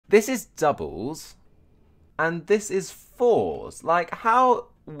This is doubles, and this is fours. Like, how...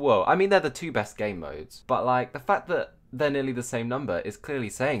 Whoa. I mean, they're the two best game modes, but, like, the fact that they're nearly the same number is clearly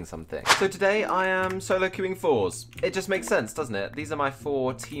saying something. So today I am solo queuing fours. It just makes sense, doesn't it? These are my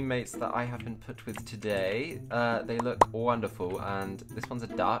 4 teammates that I have been put with today. They look wonderful, and this one's a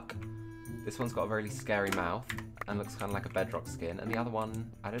duck. This one's got a really scary mouth and looks kind of like a bedrock skin, and the other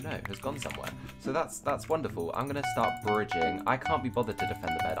one, I don't know, has gone somewhere. So that's wonderful. I'm gonna start bridging. I can't be bothered to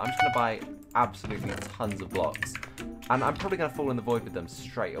defend the bed. I'm just gonna buy absolutely tons of blocks, and I'm probably gonna fall in the void with them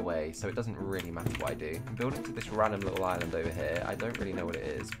straight away, so it doesn't really matter what I do. I'm building to this random little island over here. I don't really know what it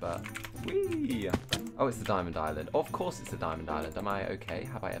is, but whee! Oh, it's the Diamond Island. Of course it's the Diamond Island. Am I okay?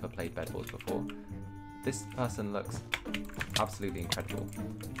 Have I ever played Bedwars before? This person looks absolutely incredible.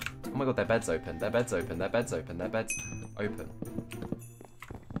 Oh my god, their bed's open. Their bed's open. Their bed's open. Their bed's open.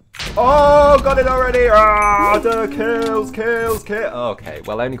 Oh, got it already! Ah, kills. Okay,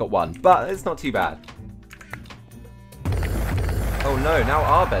 well, I only got one, but it's not too bad. Oh no, now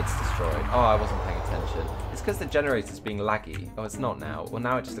our bed's destroyed. Oh, I wasn't paying attention. It's because the generator's being laggy. Oh, it's not now. Well,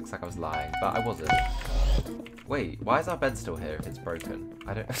 now it just looks like I was lying, but I wasn't. Wait, why is our bed still here if it's broken?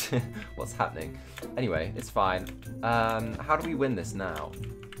 I don't... What's happening? Anyway, it's fine. How do we win this now?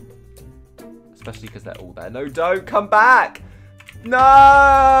 Especially because they're all there. No, don't come back!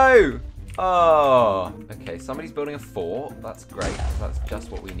 No! Oh, okay, somebody's building a fort. That's great. That's just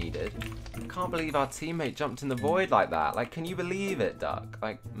what we needed. I can't believe our teammate jumped in the void like that. Like, can you believe it, Duck?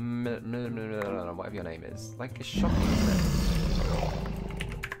 Like, whatever your name is. Like, it's shocking, isn't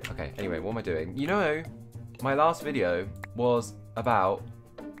it? Okay, anyway, what am I doing? You know, my last video was about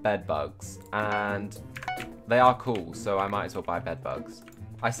bed bugs, and they are cool, so I might as well buy bed bugs.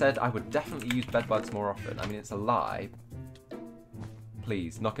 I said I would definitely use bed bugs more often. I mean, it's a lie.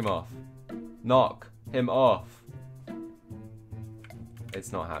 Please, knock him off. Knock him off.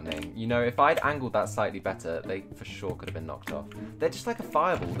 It's not happening. You know, if I'd angled that slightly better, they for sure could have been knocked off. They're just like a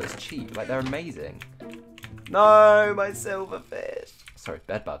fireball that's cheap. Like, they're amazing. No, my silverfish. Sorry,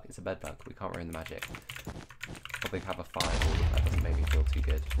 bed bug. It's a bed bug. We can't ruin the magic. Probably have a fireball. That doesn't make me feel too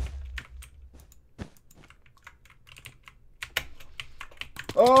good.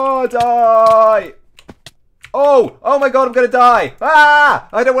 Oh, die! Oh! Oh my god, I'm gonna die! Ah!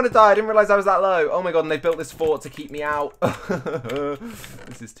 I don't want to die. I didn't realize I was that low. Oh my god, and they built this fort to keep me out.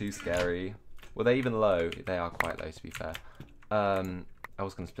 This is too scary. Were they even low? They are quite low, to be fair. I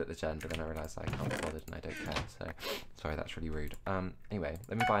was gonna split the gen, but then I realized I can't be bothered and I don't care. So, sorry, that's really rude. Anyway,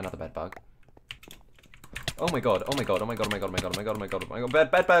 let me buy another bed bug. Oh my god! Oh my god! Oh my god! Oh my god! Oh my god! Oh my god! Oh my god! Oh my god!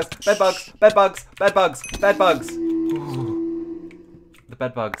 Bed bugs! Bed bugs! Bed bugs! Bed bugs! Bed bugs! The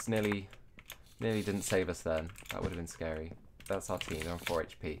bed bugs nearly didn't save us then. That would have been scary. That's our team. They're on 4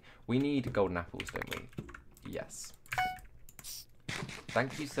 HP. We need golden apples, don't we? Yes.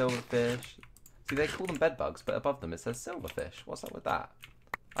 Thank you, silverfish. See, they call them bed bugs, but above them it says silverfish. What's up with that?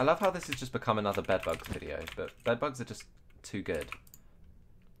 I love how this has just become another bed bugs video, but bed bugs are just too good.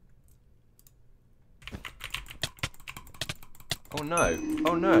 Oh no.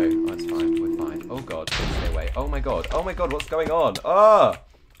 Oh no. Oh, it's fine. We're fine. Oh god. Please stay away. Oh my god. Oh my god. What's going on? Ah!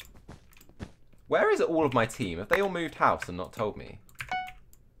 Where is all of my team? Have they all moved house and not told me?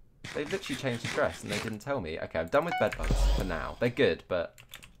 They've literally changed address and they didn't tell me. Okay, I'm done with bed bugs for now. They're good, but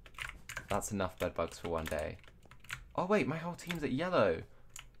that's enough bed bugs for one day. Oh wait, my whole team's at yellow.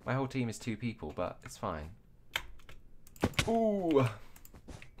 My whole team is 2 people, but it's fine. Ooh.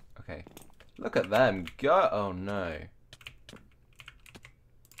 Okay. Look at them go. Oh no.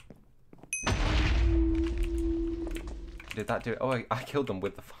 Did that do it? Oh, I killed them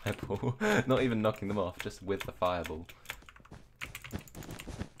with the fireball. Not even knocking them off, just with the fireball.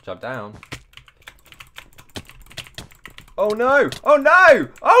 Jump down. Oh no! Oh no!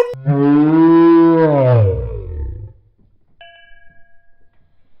 Oh no!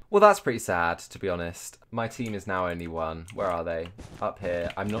 Well, that's pretty sad, to be honest. My team is now only 1. Where are they? Up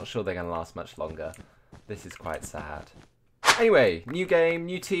here. I'm not sure they're going to last much longer. This is quite sad. Anyway, new game,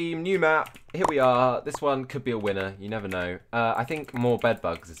 new team, new map. Here we are. This one could be a winner. You never know. I think more bed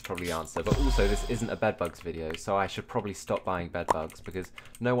bugs is probably the answer. But also, this isn't a bed bugs video, so I should probably stop buying bed bugs because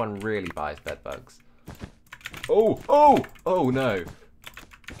no one really buys bed bugs. Oh! Oh! Oh no!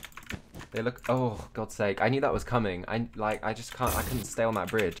 They look... Oh, God's sake. I knew that was coming. I just can't... I couldn't stay on that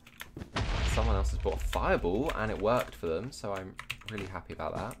bridge. Someone else has bought a fireball, and it worked for them, so I'm really happy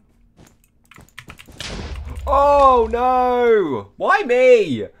about that. Oh no! Why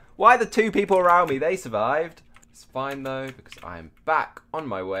me? Why the 2 people around me? They survived. It's fine though, because I am back on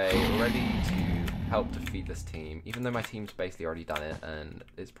my way, ready to help defeat this team. Even though my team's basically already done it, and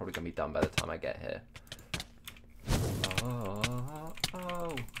it's probably going to be done by the time I get here. Oh,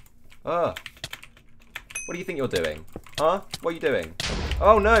 What do you think you're doing? Huh? What are you doing?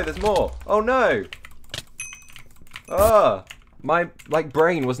 Oh no, there's more. Oh no. My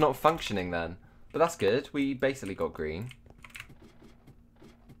brain was not functioning then. But that's good. We basically got green.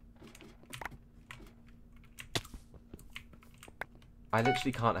 I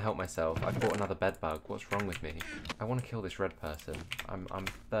literally can't help myself. I've bought another bed bug. What's wrong with me? I want to kill this red person. I'm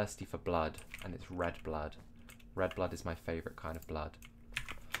thirsty for blood, and it's red blood. Red blood is my favourite kind of blood.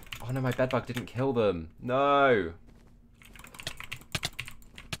 Oh no, my bed bug didn't kill them. No.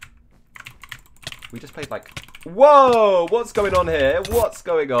 We just played like... Whoa! What's going on here? What's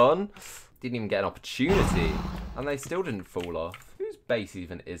going on? Didn't even get an opportunity. And they still didn't fall off. Whose base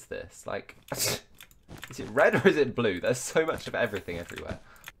even is this? Like... Is it red or is it blue? There's so much of everything everywhere.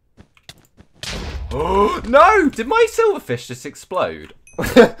 Oh no! Did my silverfish just explode?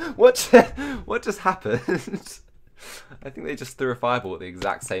 What just happened? I think they just threw a fireball at the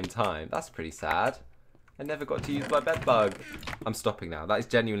exact same time. That's pretty sad. I never got to use my bed bug. I'm stopping now. That is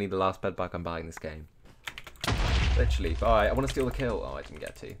genuinely the last bed bug I'm buying this game. Literally. Bye. I want to steal the kill. Oh, I didn't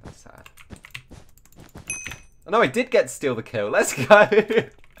get to. That's sad. Oh, no, I did get to steal the kill. Let's go.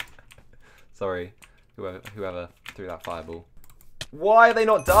 Sorry. Whoever threw that fireball. Why are they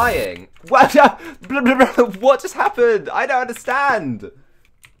not dying? What? What just happened? I don't understand.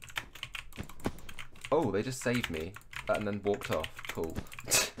 Oh, they just saved me and then walked off. Cool.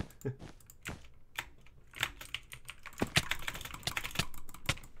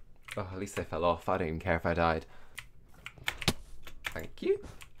 Oh, at least they fell off. I don't even care if I died. Thank you.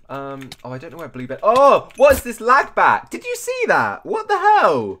 Oh, I don't know where blue bed. Oh, what's this lag back? Did you see that? What the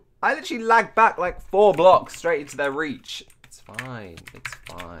hell? I literally lagged back like 4 blocks straight into their reach. It's fine. It's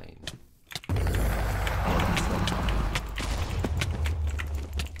fine.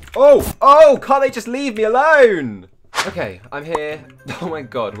 Oh, can't they just leave me alone? Okay, I'm here. Oh my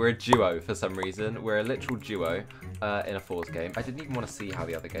god, we're a duo for some reason. We're a literal duo in a Fours game. I didn't even want to see how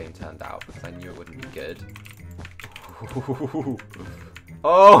the other game turned out because I knew it wouldn't be good.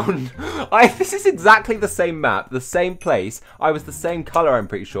 Oh, no. This is exactly the same map, the same place. I was the same colour, I'm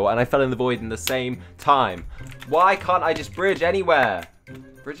pretty sure, and I fell in the void in the same time. Why can't I just bridge anywhere?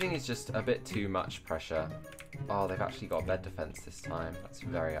 Bridging is just a bit too much pressure. Oh, they've actually got bed defense this time. That's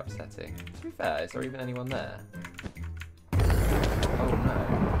very upsetting. To be fair, is there even anyone there? Oh no.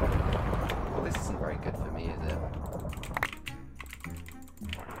 Well, this isn't very good for me, is it?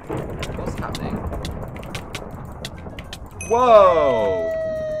 What's happening? Whoa!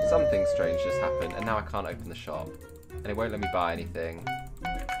 Something strange just happened, and now I can't open the shop. And it won't let me buy anything.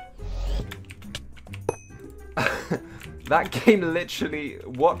 That game literally...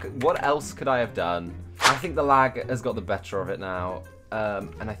 What else could I have done? I think the lag has got the better of it now.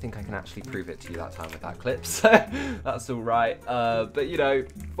 And I think I can actually prove it to you that time with that clip, so that's alright. But you know,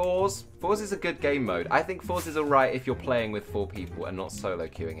 Fours is a good game mode. I think Fours is alright if you're playing with 4 people and not solo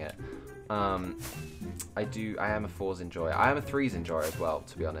queuing it. I am a Fours enjoyer. I am a Threes enjoyer as well,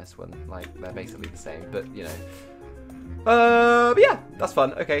 to be honest, when like they're basically the same, but you know. But yeah, that's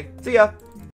fun. Okay, see ya.